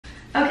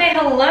Okay,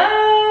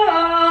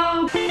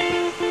 hello!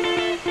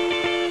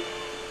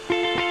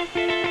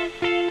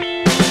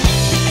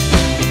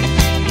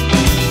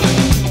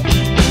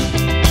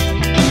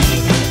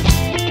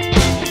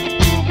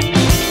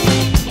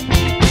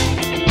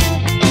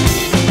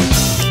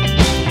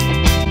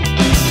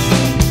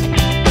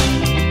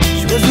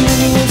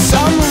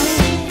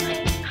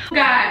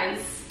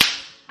 Guys,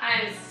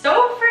 I'm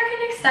so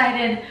freaking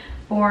excited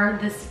for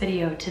this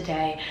video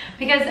today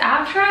because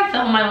after I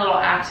filmed my little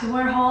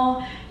activewear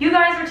haul, you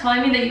guys were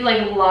telling me that you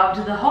like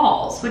loved the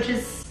hauls, which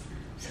is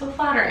so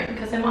flattering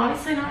because I'm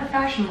obviously not a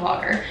fashion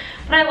blogger,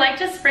 but I like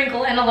to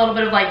sprinkle in a little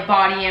bit of like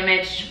body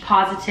image,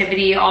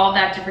 positivity, all of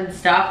that different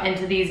stuff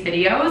into these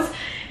videos.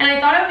 And I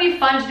thought it would be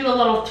fun to do a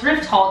little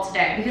thrift haul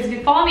today because if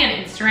you follow me on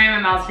Instagram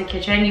at Mouths to the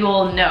Kitchen, you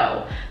will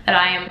know that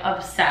I am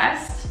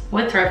obsessed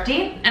with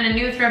thrifting, and a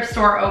new thrift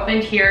store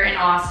opened here in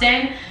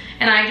Austin,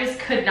 and I just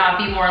could not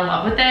be more in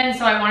love with it. And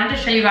so I wanted to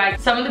show you guys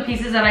some of the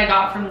pieces that I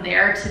got from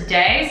there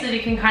today so that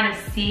you can kind of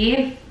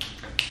see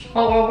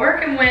what we're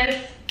working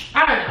with.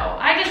 I don't know,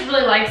 I just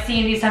really like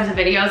seeing these types of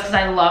videos because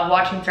I love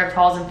watching thrift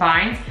hauls and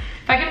finds.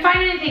 If I can find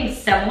anything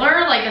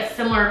similar, like a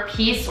similar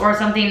piece or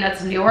something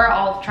that's newer,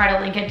 I'll try to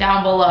link it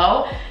down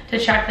below to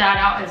check that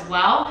out as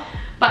well.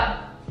 But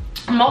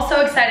I'm also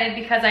excited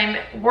because I'm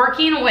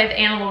working with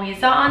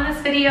Luisa on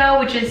this video,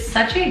 which is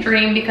such a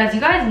dream because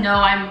you guys know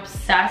I'm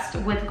obsessed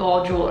with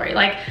gold jewelry.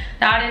 Like,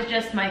 that is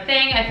just my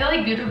thing. I feel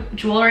like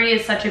jewelry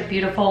is such a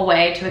beautiful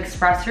way to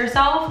express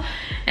yourself.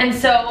 And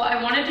so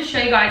I wanted to show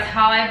you guys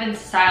how I've been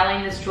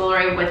styling this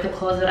jewelry with the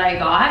clothes that I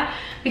got,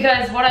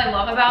 because what I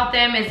love about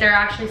them is they're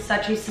actually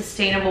such a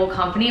sustainable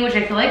company, which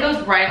I feel like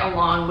goes right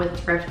along with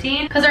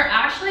thrifting, because they're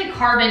actually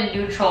carbon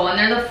neutral, and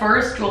they're the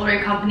first jewelry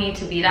company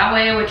to be that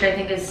way, which I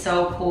think is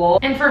so cool.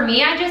 And for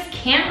me, I just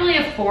can't really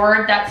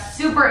afford that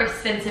super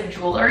expensive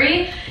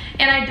jewelry,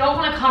 and I don't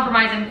want to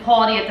compromise in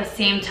quality at the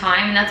same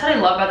time. And that's what I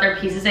love about their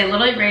pieces. They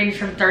literally range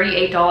from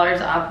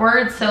 $38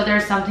 upwards, so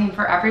there's something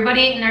for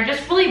everybody, and they're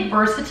just really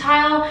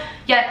versatile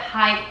yet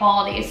high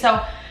quality.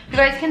 So you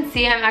guys can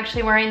see I'm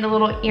actually wearing the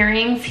little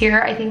earrings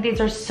here. I think these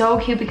are so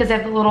cute because they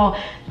have a little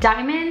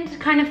diamond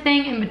kind of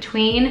thing in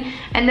between,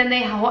 and then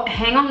they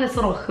hang on this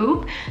little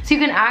hoop. So you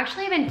can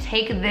actually even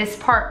take this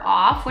part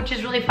off, which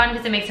is really fun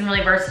because it makes them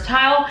really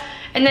versatile.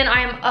 And then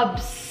I am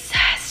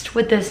obsessed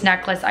with this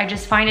necklace. I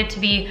just find it to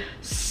be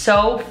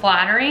so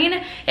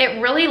flattering.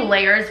 It really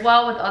layers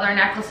well with other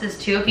necklaces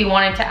too if you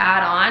wanted to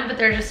add on, but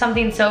there's just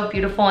something so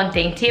beautiful and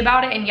dainty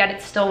about it, and yet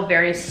it's still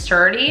very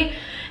sturdy,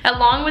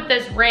 along with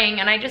this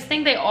ring. And I just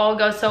think they all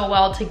go so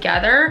well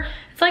together.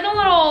 It's like a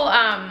little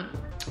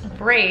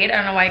braid. I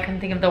don't know why I couldn't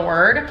think of the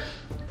word.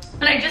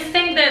 And I just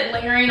think that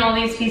layering all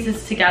these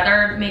pieces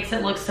together makes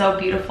it look so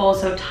beautiful,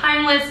 so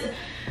timeless.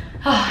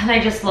 Oh, and I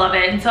just love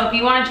it. And so if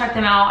you want to check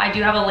them out, I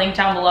do have a link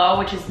down below,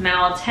 which is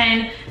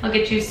Mal10. I'll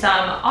get you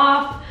some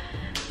off.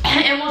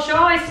 And we'll show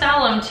how I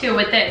style them too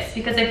with this,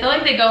 because I feel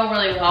like they go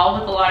really well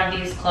with a lot of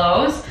these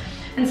clothes.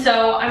 And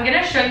so I'm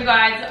gonna show you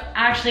guys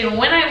actually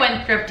when I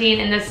went thrifting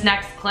in this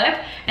next clip,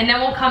 and then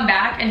we'll come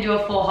back and do a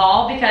full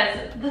haul because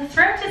the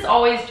thrift is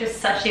always just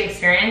such the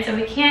experience, and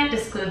we can't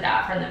exclude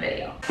that from the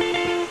video.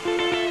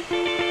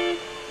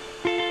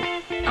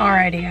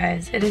 Alrighty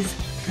guys, it is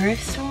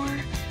thrift store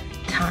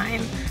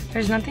time.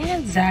 There's nothing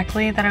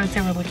exactly that I would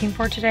say we're looking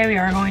for today. We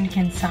are going to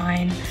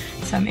consign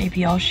some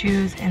APL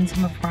shoes and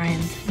some of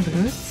Brian's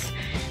boots.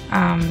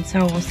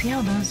 So we'll see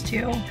how those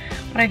do.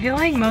 But I feel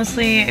like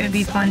mostly it would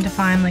be fun to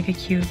find like a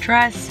cute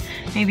dress,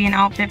 maybe an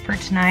outfit for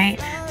tonight,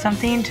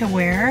 something to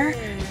wear,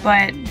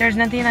 but there's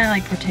nothing I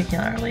like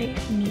particularly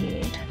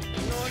need.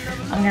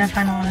 I'm gonna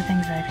find a lot of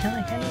things that I feel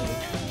like I need.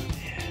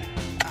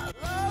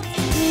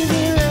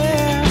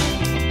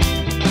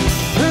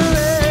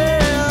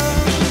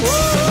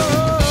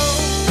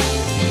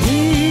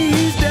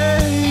 These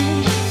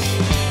days,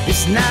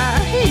 it's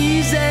not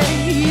easy.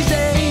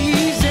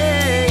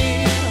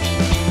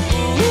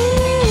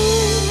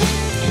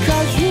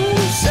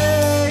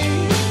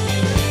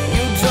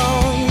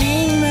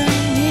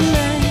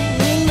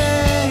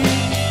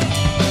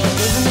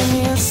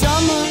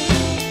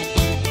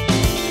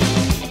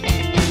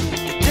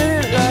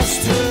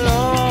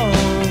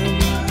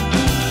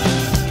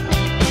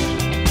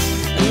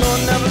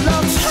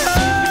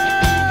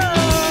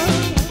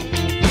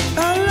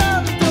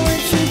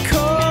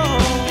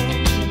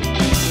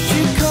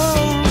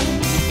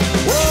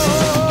 Whoa.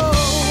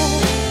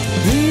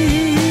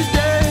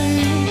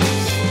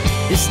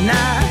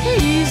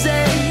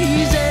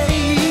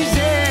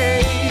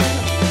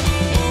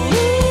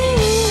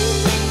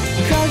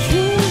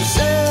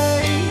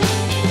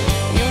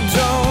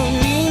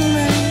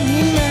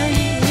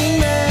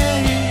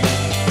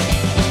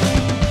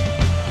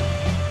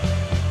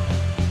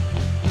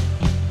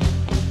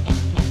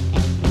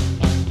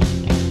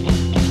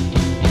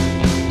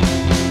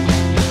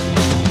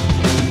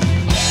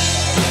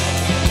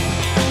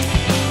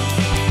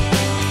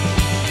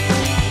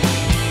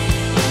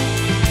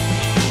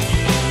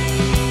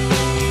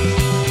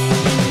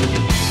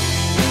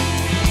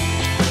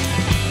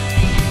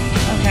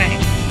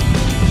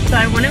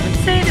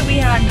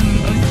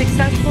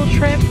 successful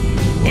trip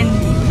in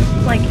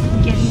like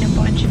getting a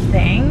bunch of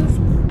things,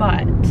 but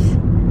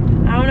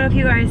I don't know if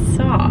you guys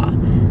saw,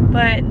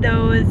 but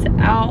those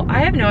I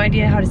have no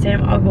idea how to say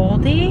them,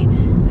 Agoldi.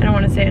 I don't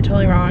want to say it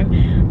totally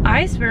wrong.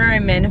 I swear I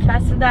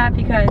manifested that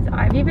because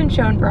I've even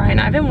shown Brian,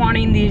 I've been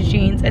wanting these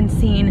jeans and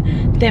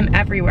seen them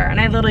everywhere.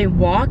 And I literally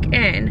walk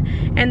in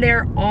and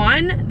they're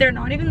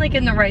not even like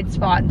in the right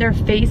spot. They're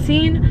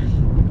facing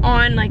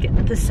on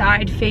like the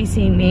side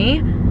facing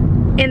me.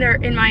 And they're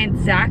in my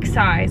exact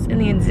size, in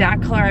the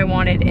exact color I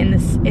wanted, in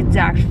this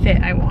exact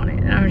fit I wanted.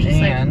 And I was just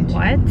like,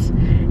 what?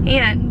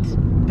 And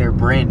they're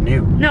brand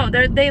new. no,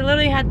 they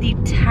literally had the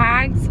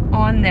tags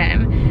on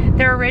them.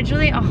 They're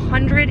originally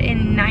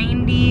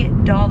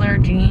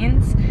 $190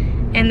 jeans,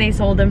 and they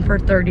sold them for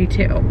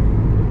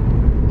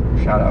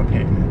 $32. Shout out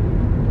Peyton.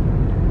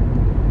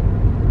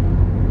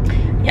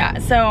 Yeah,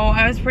 so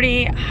I was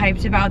pretty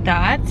hyped about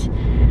that.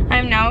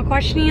 I'm now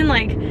questioning,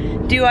 like,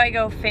 do I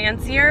go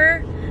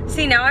fancier?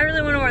 See, now I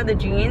really want to wear the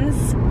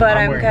jeans, but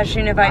I'm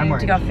questioning if I need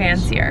to go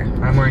fancier.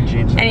 I'm wearing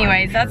jeans.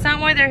 Anyways, that's not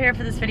why they're here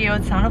for this video.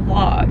 It's not a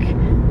vlog,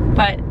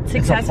 but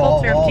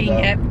successful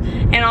thrifting gift.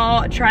 And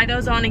I'll try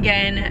those on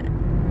again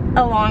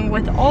along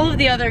with all of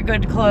the other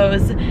good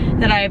clothes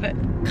that I've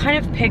kind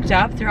of picked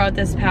up throughout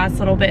this past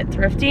little bit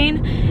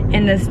thrifting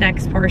in this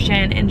next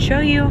portion, and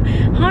show you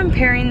how I'm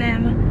pairing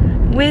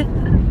them with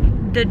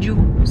the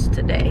jewels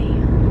today.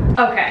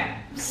 Okay,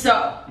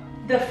 so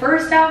the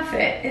first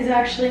outfit is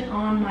actually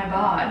on my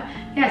bod.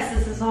 Yes,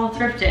 this is all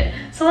thrifted.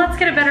 So let's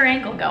get a better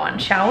angle going,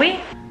 shall we?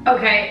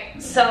 Okay,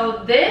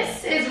 so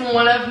this is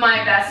one of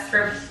my best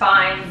thrift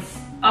finds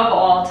of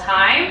all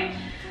time.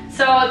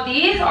 So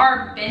these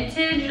are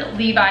vintage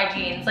Levi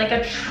jeans, like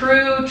a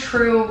true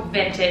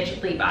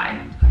vintage Levi.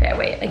 Okay,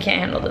 wait, I can't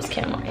handle this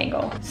camera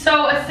angle.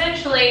 So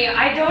essentially,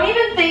 I don't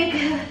even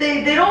think,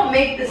 they don't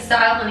make this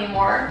style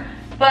anymore,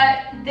 but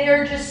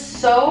they're just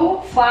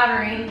so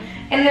flattering.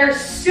 And they're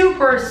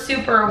super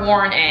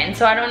worn in.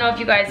 So I don't know if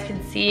you guys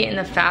can see in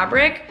the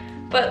fabric,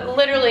 but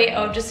literally,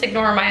 oh, just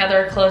ignore my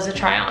other clothes to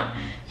try on.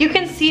 You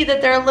can see that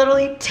they're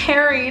literally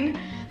tearing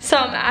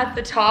some at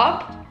the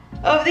top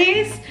of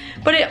these,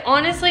 but it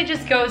honestly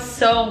just goes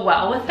so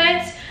well with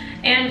it.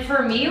 And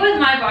for me, with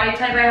my body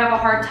type, I have a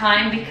hard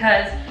time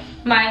because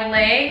my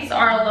legs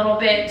are a little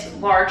bit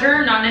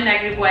larger, not in a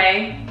negative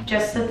way,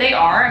 just that they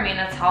are. I mean,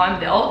 that's how I'm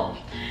built.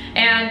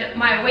 And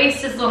my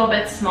waist is a little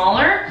bit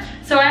smaller.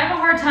 So I have a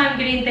hard time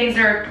getting things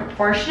that are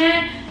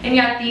proportionate, and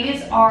yet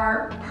these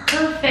are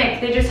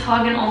perfect. They just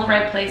hug in all the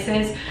right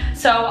places.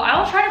 So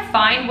I'll try to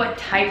find what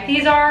type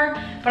these are,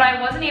 but I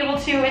wasn't able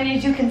to, and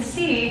as you can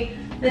see,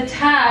 the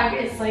tag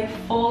is like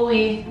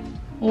fully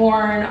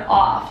worn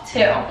off too.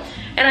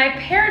 And I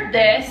paired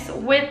this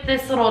with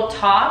this little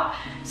top.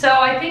 So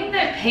I think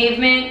that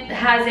Pavement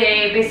has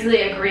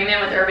basically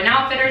agreement with Urban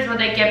Outfitters where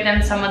they give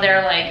them some of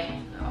their like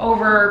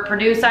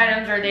overproduced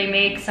items, or they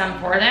make some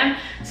for them.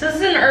 So this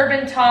is an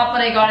Urban top,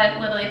 but I got it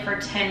literally for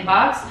 10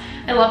 bucks.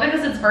 I love it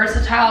because it's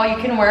versatile. You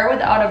can wear it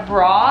without a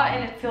bra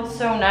and it feels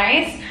so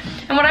nice.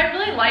 And what I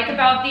really like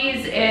about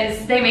these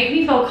is they make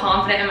me feel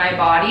confident in my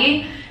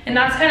body. And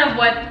that's kind of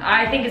what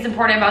I think is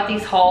important about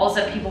these hauls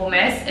that people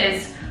miss,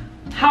 is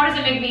how does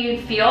it make me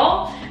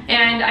feel?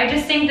 And I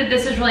just think that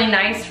this is really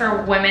nice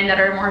for women that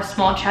are more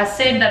small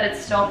chested, that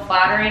it's still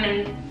flattering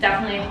and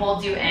definitely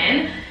holds you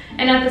in.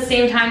 And at the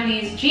same time,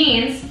 these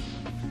jeans,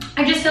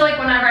 I just feel like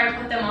whenever I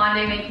put them on,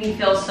 they make me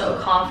feel so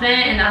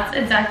confident, and that's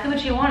exactly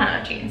what you want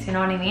out of jeans, you know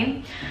what I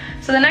mean?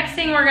 So the next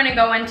thing we're gonna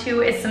go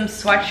into is some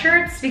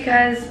sweatshirts,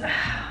 because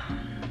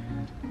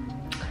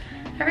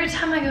every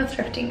time I go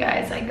thrifting,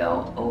 guys, I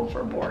go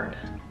overboard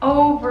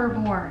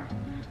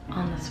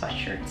on the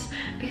sweatshirts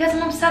because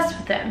I'm obsessed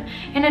with them.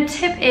 And a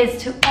tip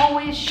is to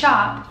always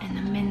shop in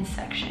the men's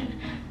section.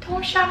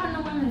 Don't shop in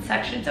the women's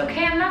sections,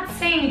 okay? I'm not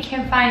saying you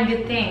can't find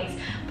good things,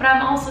 but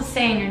I'm also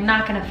saying you're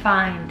not gonna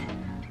find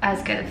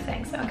as good of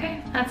things,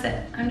 okay? That's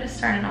it. I'm just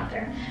starting off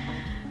there.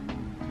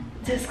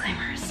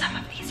 Disclaimer, some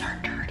of these are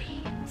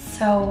dirty,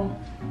 so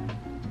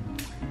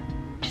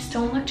just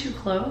don't look too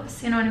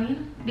close, you know what I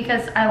mean?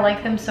 Because I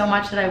like them so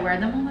much that I wear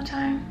them all the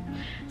time,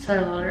 so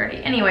they're a little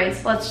dirty.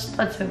 Anyways, let's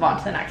move on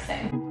to the next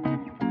thing.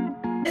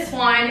 This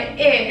one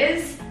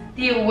is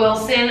the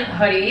Wilson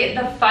hoodie.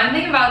 The fun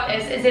thing about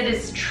this is it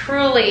is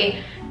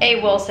truly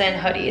a Wilson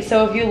hoodie.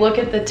 So if you look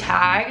at the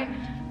tag,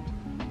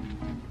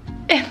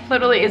 it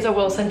literally is a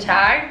Wilson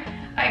tag.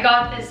 I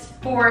got this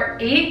for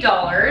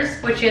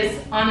 $8, which is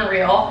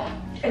unreal.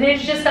 And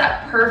it's just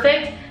that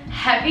perfect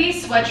heavy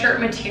sweatshirt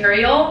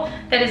material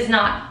that is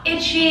not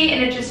itchy,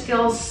 and it just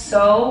feels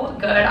so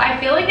good. I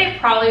feel like they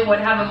probably would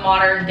have a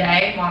modern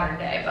day,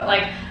 but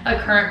like a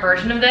current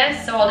version of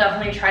this, so I'll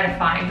definitely try to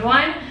find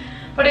one.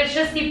 But it's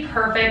just the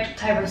perfect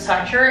type of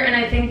sweatshirt, and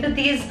I think that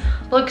these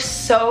look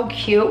so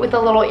cute with a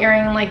little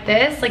earring like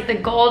this. Like the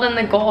gold and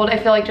the gold, I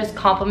feel like just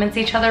complements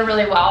each other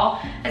really well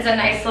as a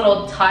nice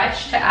little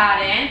touch to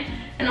add in.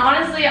 And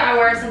honestly, I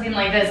wear something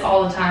like this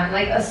all the time.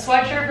 Like a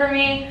sweatshirt for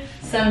me,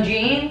 some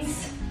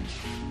jeans,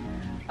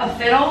 a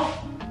fiddle.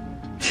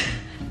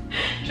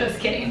 Just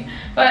kidding.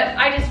 But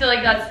I just feel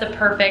like that's the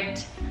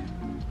perfect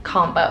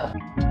combo.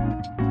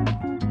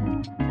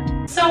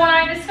 So when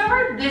I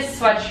discovered this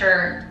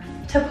sweatshirt,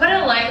 to put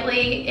it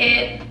lightly,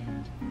 it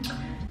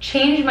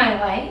changed my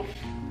life.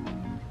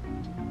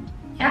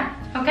 Yeah,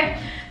 okay.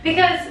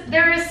 Because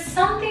there is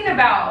something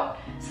about,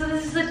 so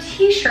this is a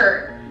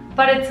t-shirt,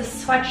 but it's a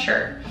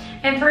sweatshirt.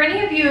 And for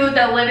any of you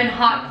that live in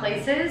hot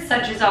places,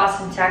 such as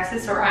Austin,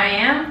 Texas, where I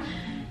am,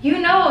 you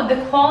know the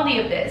quality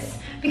of this.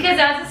 Because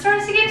as it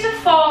starts to get to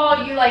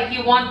fall, you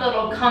want the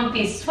little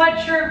comfy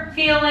sweatshirt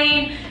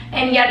feeling,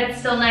 and yet it's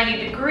still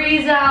 90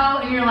 degrees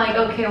out, and you're like,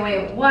 okay,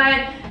 wait,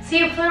 what? So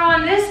you put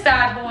on this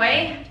bad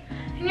boy,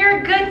 and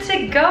you're good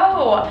to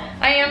go.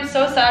 I am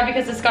so sad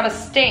because it's got a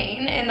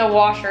stain in the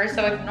washer,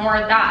 so ignore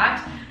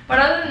that. But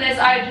other than this,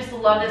 I just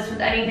love this with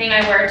anything.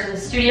 I wear it to the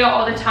studio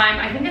all the time.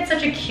 I think it's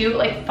such a cute,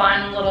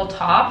 fun little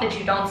top that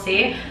you don't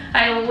see.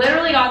 I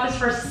literally got this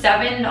for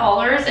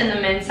 $7 in the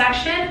men's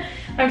section.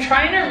 I'm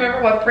trying to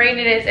remember what brand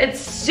it is. It's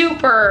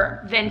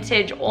super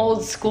vintage,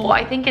 old school.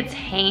 I think it's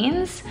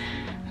Hanes,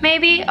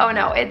 maybe? Oh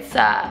no, it's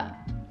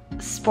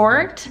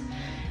Sport.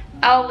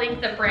 I'll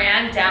link the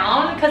brand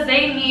down because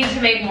they need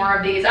to make more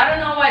of these. I don't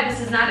know why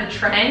this is not a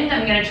trend.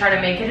 I'm gonna try to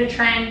make it a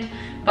trend,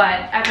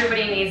 but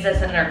everybody needs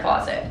this in their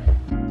closet.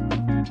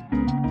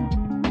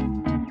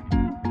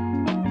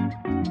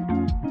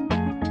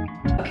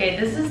 Okay,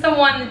 this is the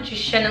one that you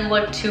shouldn't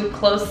look too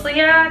closely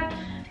at,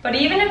 but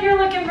even if you're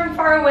looking from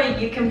far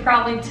away, you can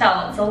probably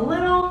tell it's a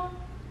little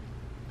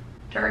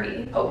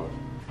dirty. Oh,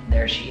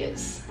 there she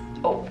is.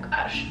 Oh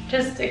gosh,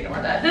 just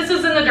ignore that. This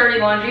was in the dirty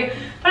laundry,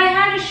 but I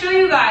had to show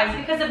you guys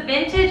because a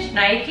vintage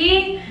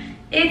Nike,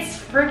 it's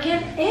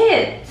freaking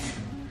it.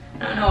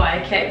 I don't know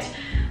why I kicked.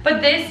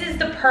 But this is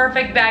the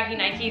perfect baggy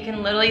Nike. You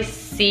can literally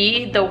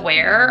see the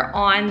wear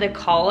on the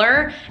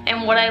collar.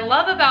 And what I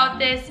love about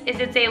this is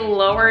it's a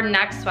lower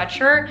neck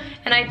sweatshirt.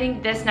 And I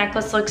think this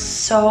necklace looks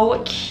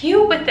so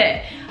cute with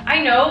it.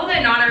 I know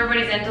that not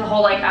everybody's into the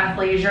whole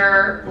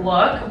athleisure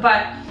look,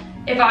 but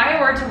if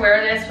I were to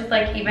wear this with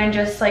even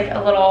just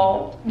a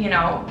little,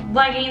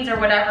 leggings or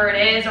whatever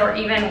it is, or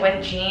even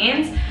with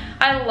jeans,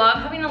 I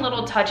love having a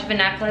little touch of a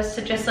necklace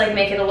to just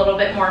make it a little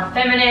bit more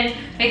feminine,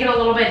 make it a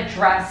little bit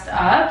dressed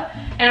up.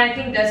 And I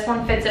think this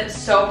one fits it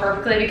so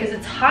perfectly because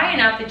it's high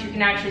enough that you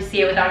can actually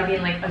see it without it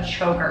being a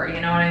choker,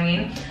 you know what I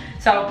mean?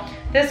 So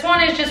this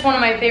one is just one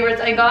of my favorites.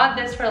 I got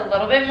this for a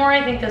little bit more.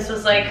 I think this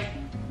was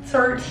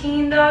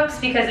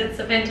 $13 because it's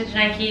a vintage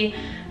Nike.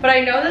 But I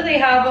know that they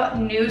have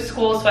new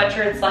school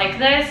sweatshirts like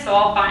this, so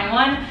I'll find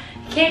one.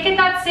 You can't get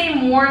that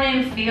same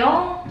worn-in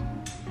feel,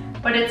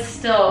 but it's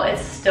still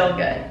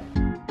good.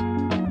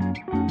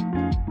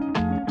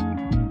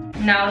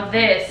 Now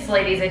this,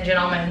 ladies and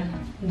gentlemen,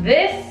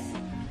 this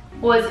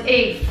was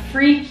a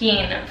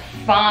freaking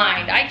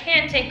find. I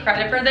can't take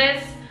credit for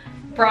this.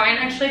 Brian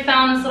actually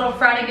found this little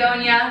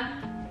Fratagonia.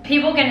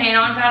 People can hate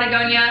on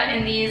Patagonia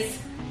in these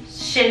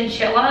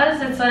chinchillas,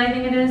 that's what I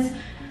think it is,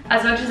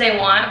 as much as they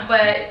want,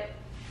 but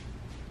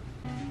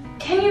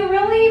can you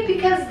really?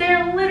 Because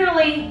they're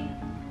literally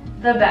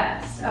the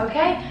best,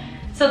 okay?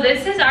 So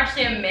this is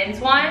actually a men's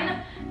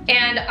one,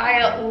 and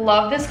I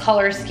love this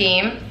color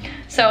scheme.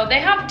 So they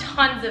have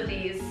tons of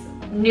these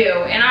new,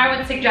 and I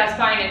would suggest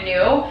buying a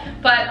new,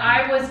 but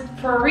I was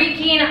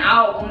freaking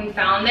out when we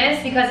found this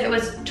because it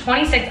was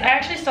 26. I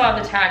actually still have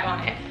the tag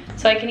on it,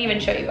 so I can even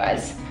show you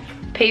guys.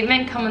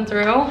 Pavement coming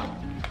through.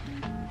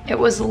 It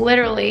was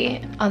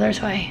literally, oh,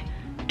 there's way,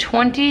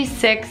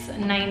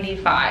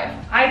 $26.95.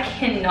 I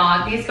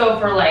cannot, these go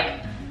for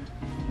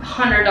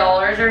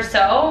 $100 or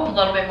so, a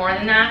little bit more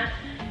than that.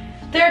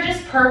 They're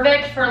just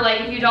perfect for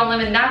if you don't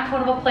live in that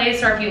cold of a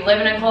place, or if you live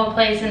in a cold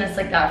place and it's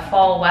that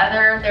fall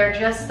weather. They're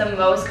just the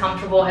most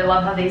comfortable. I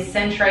love how they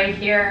cinch right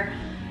here.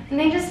 And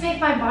they just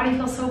make my body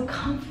feel so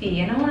comfy,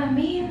 you know what I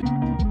mean?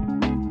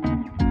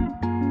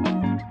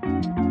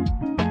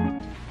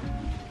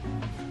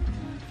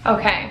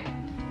 Okay,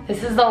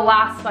 this is the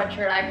last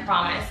sweatshirt, I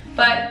promise.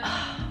 But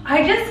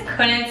I just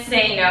couldn't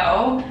say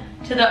no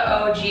to the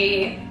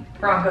OG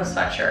Bronco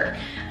sweatshirt.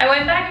 I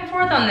went back and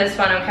forth on this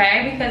one,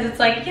 okay? Because it's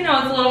it's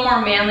a little more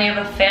manly of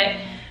a fit,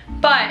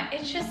 but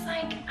it's just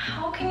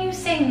how can you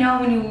say no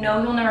when you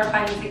know you'll never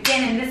find these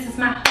again? And this is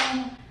my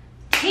home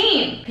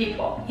team,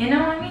 people, you know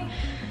what I mean?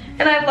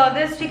 And I love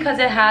this because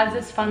it has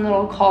this fun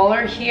little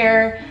collar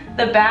here.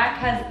 The back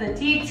has the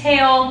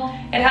detail.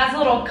 It has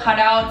little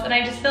cutouts, and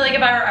I just feel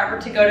if I were ever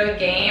to go to a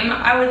game,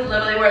 I would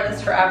literally wear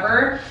this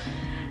forever.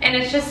 And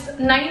it's just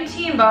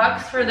 19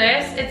 bucks for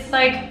this. It's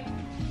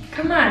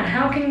come on,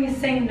 how can you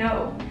say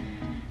no?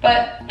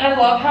 But I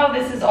love how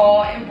this is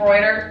all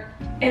embroidered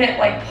and it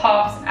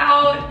pops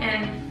out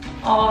and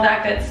all of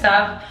that good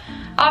stuff.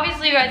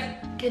 Obviously you guys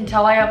can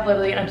tell I have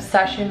literally an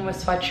obsession with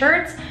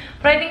sweatshirts,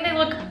 but I think they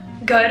look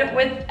good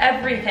with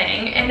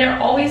everything and they're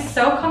always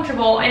so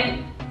comfortable,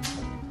 and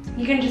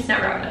you can just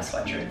never have enough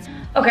sweatshirts.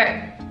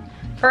 Okay,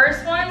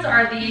 first ones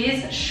are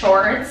these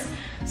shorts.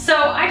 So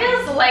I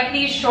just like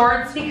these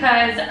shorts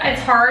because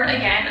it's hard,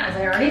 again, as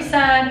I already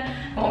said,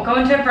 I won't go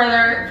into it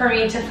further, for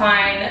me to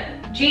find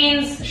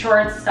jeans,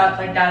 shorts, stuff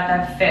like that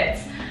that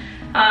fits.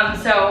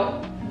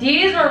 So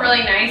these were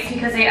really nice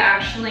because they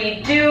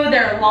actually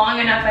they're long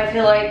enough, I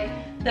feel like,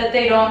 that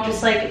they don't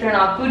just like, they're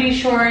not booty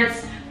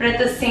shorts, but at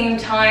the same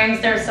time,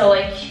 they're so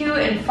like cute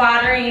and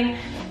flattering.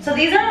 So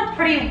these are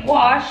pretty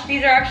washed.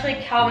 These are actually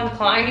Calvin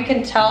Klein. You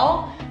can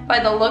tell by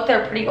the look,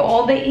 they're pretty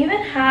old. They even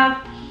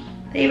have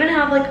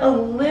like a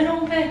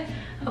little bit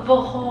of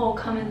a hole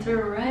coming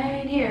through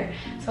right here.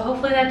 So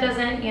hopefully that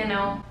doesn't, you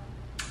know,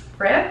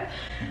 rip.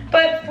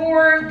 But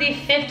for the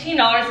 $15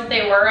 that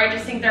they were, I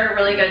just think they're a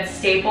really good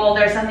staple.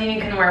 They're something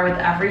you can wear with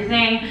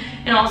everything,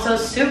 and also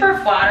super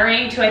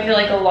flattering to, I feel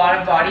like, a lot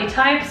of body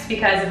types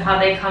because of how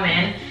they come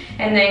in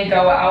and then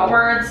go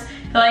outwards.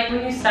 I feel like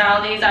when you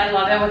style these, I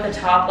love it with a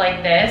top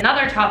like this.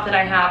 Another top that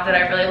I have that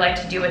I really like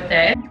to do with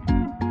this,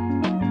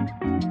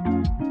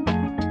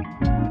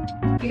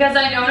 because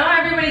I know not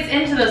everybody's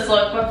into this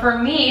look, but for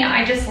me,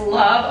 I just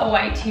love a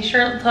white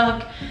t-shirt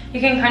look.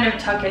 You can kind of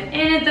tuck it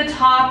in at the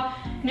top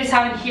and just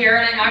have it here.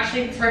 And I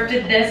actually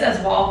thrifted this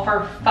as well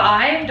for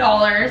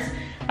 $5.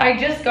 I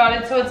just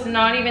got it so it's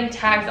not even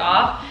tags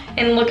off.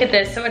 And look at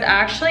this, so it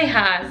actually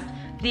has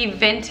the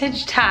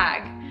vintage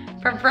tag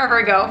from forever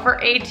ago for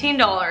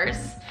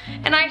 $18.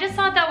 And I just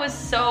thought that was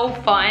so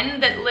fun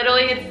that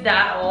literally it's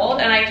that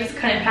old and I just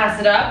couldn't pass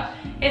it up.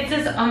 It's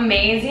this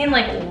amazing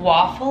like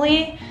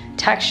waffly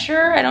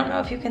texture. I don't know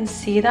if you can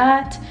see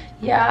that.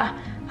 Yeah,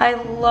 I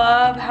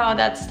love how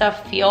that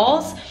stuff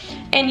feels.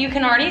 And you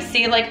can already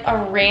see like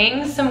a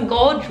ring, some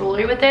gold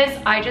jewelry with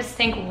this. I just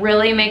think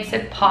really makes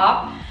it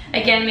pop.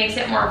 Again, makes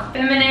it more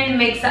feminine,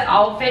 makes the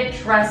outfit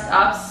dressed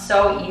up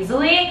so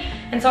easily.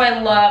 And so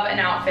I love an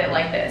outfit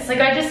like this. Like,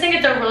 I just think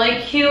it's a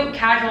really cute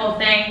casual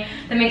thing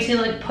that makes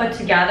you like put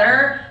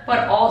together,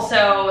 but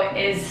also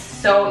is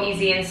so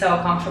easy and so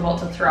comfortable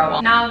to throw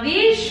on. Now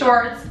these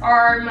shorts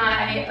are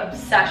my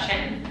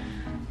obsession.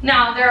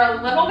 Now they're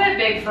a little bit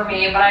big for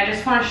me, but I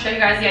just want to show you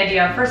guys the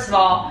idea. First of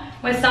all,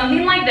 with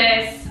something like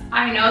this,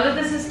 I know that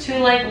this is too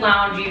like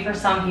loungy for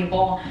some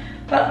people,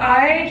 but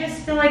I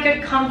just feel like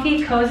a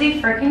comfy,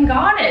 cozy freaking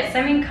goddess.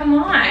 I mean, come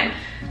on.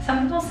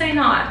 Some people say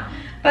not.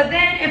 But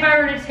then if I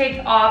were to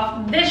take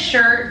off this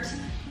shirt,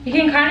 you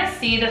can kind of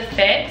see the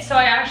fit. So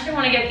I actually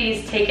want to get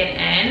these taken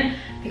in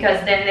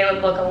because then they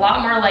would look a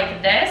lot more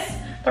like this.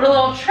 But a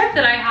little trick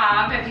that I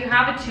have, if you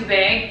have it too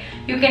big,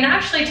 you can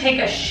actually take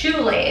a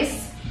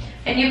shoelace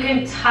and you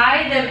can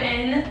tie them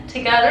in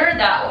together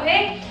that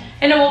way,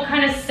 and it will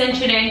kind of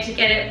cinch it in to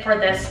get it for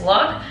this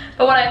look.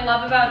 But what I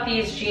love about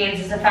these jeans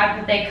is the fact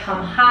that they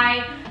come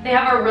high. They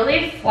have a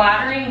really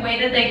flattering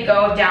way that they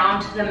go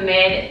down to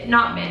the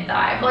not mid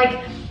thigh, but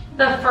like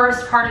the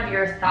first part of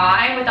your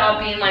thigh without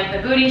being like the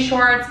booty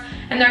shorts.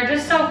 And they're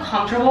just so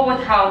comfortable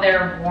with how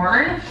they're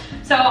worn.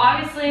 So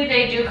obviously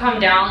they do come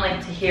down like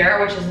to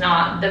here, which is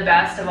not the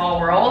best of all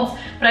worlds,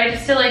 but I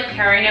just feel like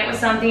pairing it with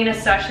something,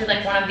 especially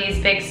like one of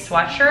these big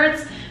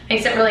sweatshirts,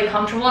 makes it really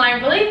comfortable. And I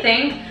really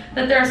think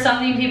that there's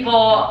something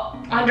people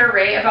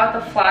underrate about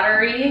the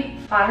flattering,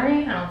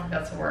 I don't think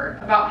that's a word,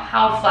 about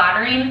how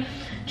flattering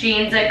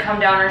jeans that come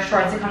down or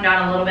shorts that come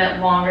down a little bit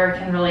longer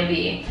can really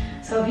be.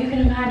 So if you can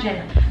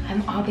imagine,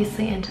 I'm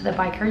obviously into the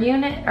biker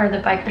unit or the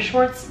biker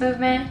shorts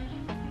movement.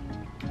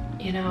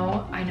 You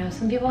know, I know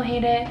some people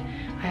hate it.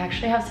 I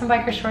actually have some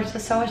biker shorts to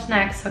sew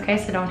next, okay,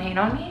 so don't hate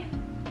on me.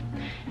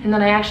 And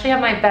then I actually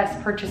have my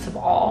best purchase of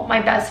all,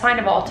 my best find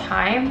of all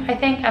time, I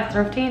think, at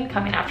thrifting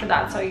coming after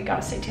that, so you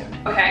gotta stay tuned.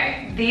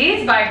 Okay,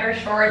 these biker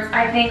shorts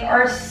I think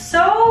are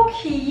so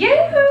cute.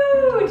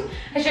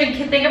 I should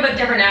think of a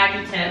different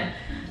adjective.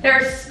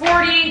 They're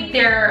sporty,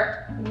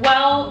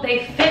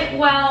 they fit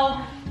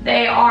well.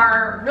 They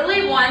are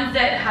really ones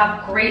that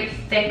have great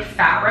thick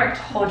fabric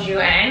to hold you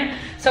in.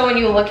 So when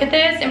you look at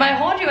this, and by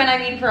hold you in, I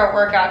mean for a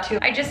workout too.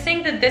 I just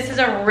think that this is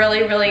a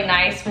really, really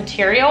nice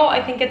material.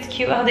 I think it's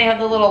cute how they have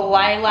the little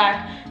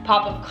lilac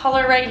pop of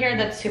color right here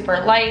that's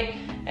super light.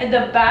 At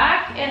the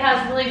back, it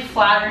has really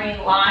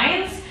flattering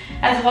lines,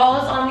 as well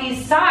as on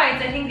these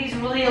sides. I think these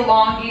really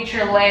elongate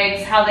your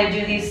legs, how they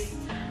do these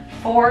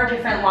 4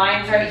 different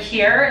lines right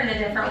here and the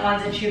different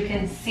ones that you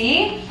can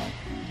see.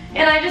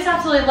 And I just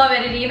absolutely love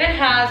it. It even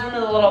has one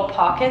of the little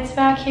pockets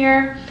back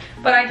here.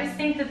 But I just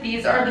think that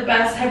these are the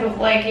best type of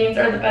leggings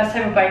or the best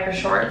type of biker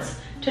shorts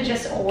to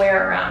just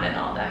wear around and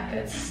all that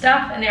good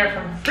stuff. And they're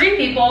from Free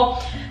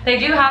People. They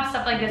do have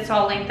stuff like this, so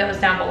I'll link those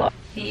down below.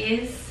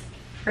 These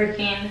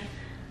freaking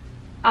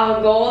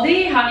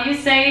Goldie, how do you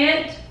say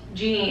it?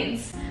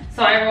 Jeans.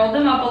 So I rolled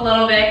them up a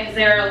little bit because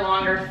they're a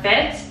longer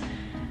fit.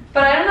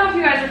 But I don't know if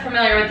you guys are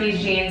familiar with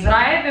these jeans, but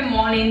I have been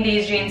wanting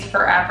these jeans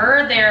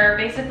forever. They're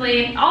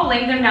basically, I'll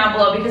link them down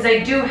below because I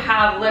do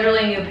have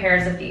literally new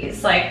pairs of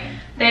these. Like,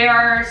 they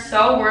are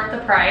so worth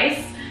the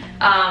price,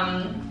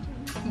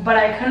 but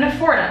I couldn't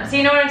afford them. So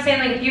you know what I'm saying?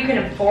 Like, if you can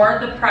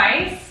afford the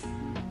price,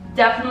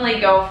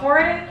 definitely go for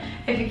it.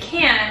 If you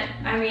can't,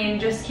 I mean,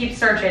 just keep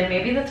searching.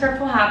 Maybe the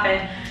thrift will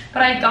happen.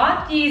 But I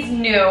got these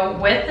new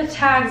with the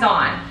tags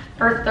on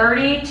for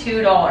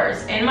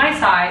 $32 in my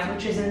size,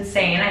 which is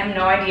insane. I have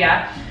no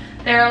idea.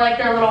 They're like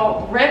their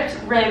little ripped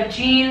rib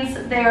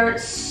jeans. They're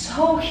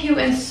so cute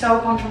and so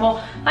comfortable.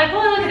 Like,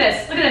 well, look at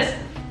this, look at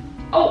this.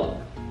 Oh,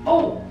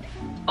 oh,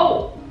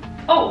 oh,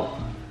 Oh,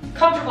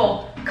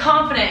 comfortable,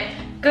 confident,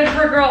 good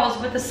for girls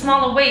with a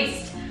smaller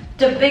waist,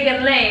 the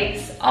bigger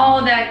legs,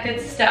 all that good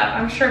stuff.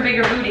 I'm sure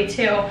bigger booty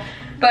too.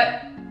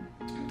 But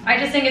I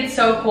just think it's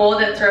so cool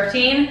that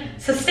thrifting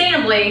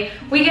sustainably,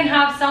 we can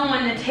have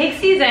someone that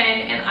takes these in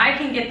and I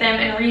can get them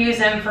and reuse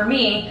them for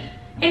me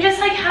and just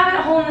like have it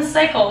a whole in the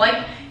cycle.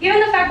 Like even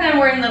the fact that I'm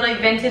wearing the like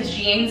vintage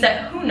jeans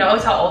that who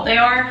knows how old they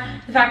are,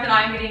 the fact that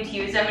I'm getting to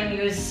use them and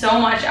use so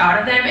much out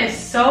of them is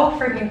so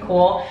freaking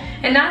cool.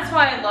 And that's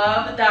why I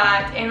love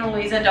that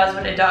Luisa does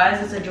what it does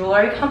as a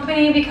jewelry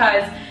company,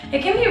 because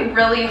it can be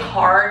really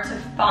hard to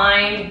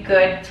find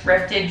good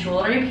thrifted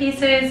jewelry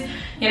pieces,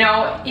 you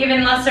know, even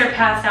unless they're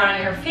passed down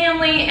in your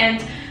family.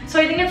 And so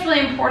I think it's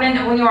really important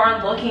that when you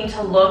are looking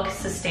to look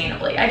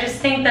sustainably, I just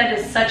think that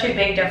is such a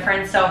big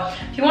difference. So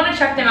if you want to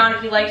check them out,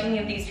 if you liked any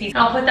of these pieces,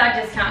 I'll put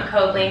that discount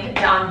code link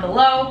down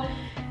below.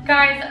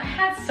 Guys, I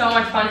had so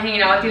much fun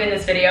hanging out with you in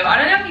this video. I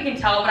don't know if you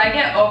can tell, but I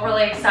get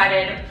overly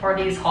excited for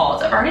these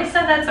hauls. I've already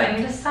said that, so I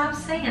need to stop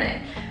saying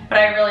it. But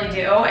I really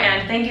do,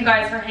 and thank you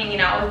guys for hanging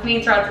out with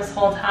me throughout this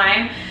whole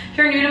time. If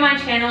you're new to my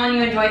channel and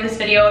you enjoyed this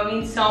video, it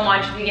means so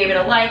much if you gave it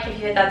a like, if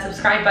you hit that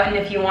subscribe button,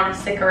 if you want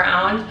to stick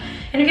around.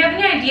 And if you have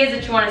any ideas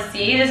that you want to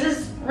see, this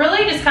is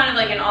really just kind of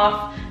like an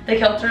off the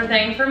kilter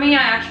thing for me. I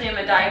actually am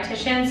a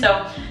dietitian,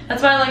 so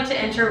that's why I like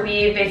to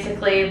interweave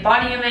basically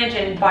body image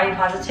and body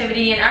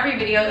positivity in every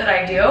video that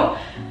I do.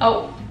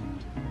 Oh,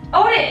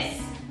 Otis!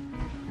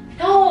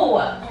 No!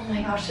 Oh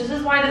my gosh, this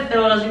is why the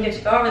fiddle doesn't get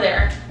to go over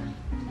there.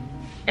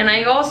 And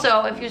I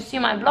also, if you see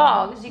my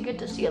vlogs, you get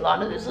to see a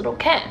lot of this little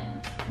cat.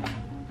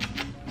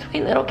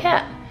 Sweet little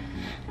cat.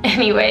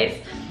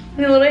 Anyways,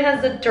 he literally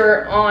has the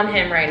dirt on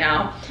him right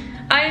now.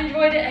 I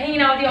enjoyed hanging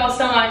out with you all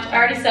so much. I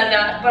already said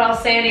that, but I'll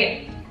say it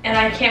again. And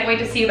I can't wait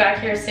to see you back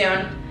here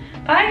soon.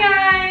 Bye,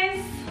 guys.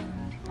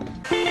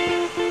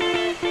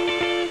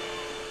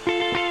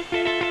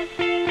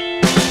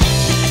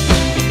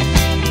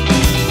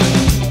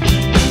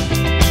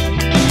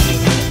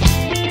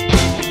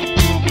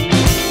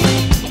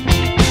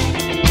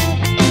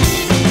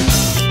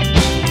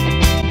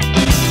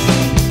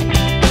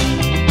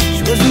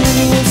 She was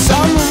living in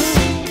summer.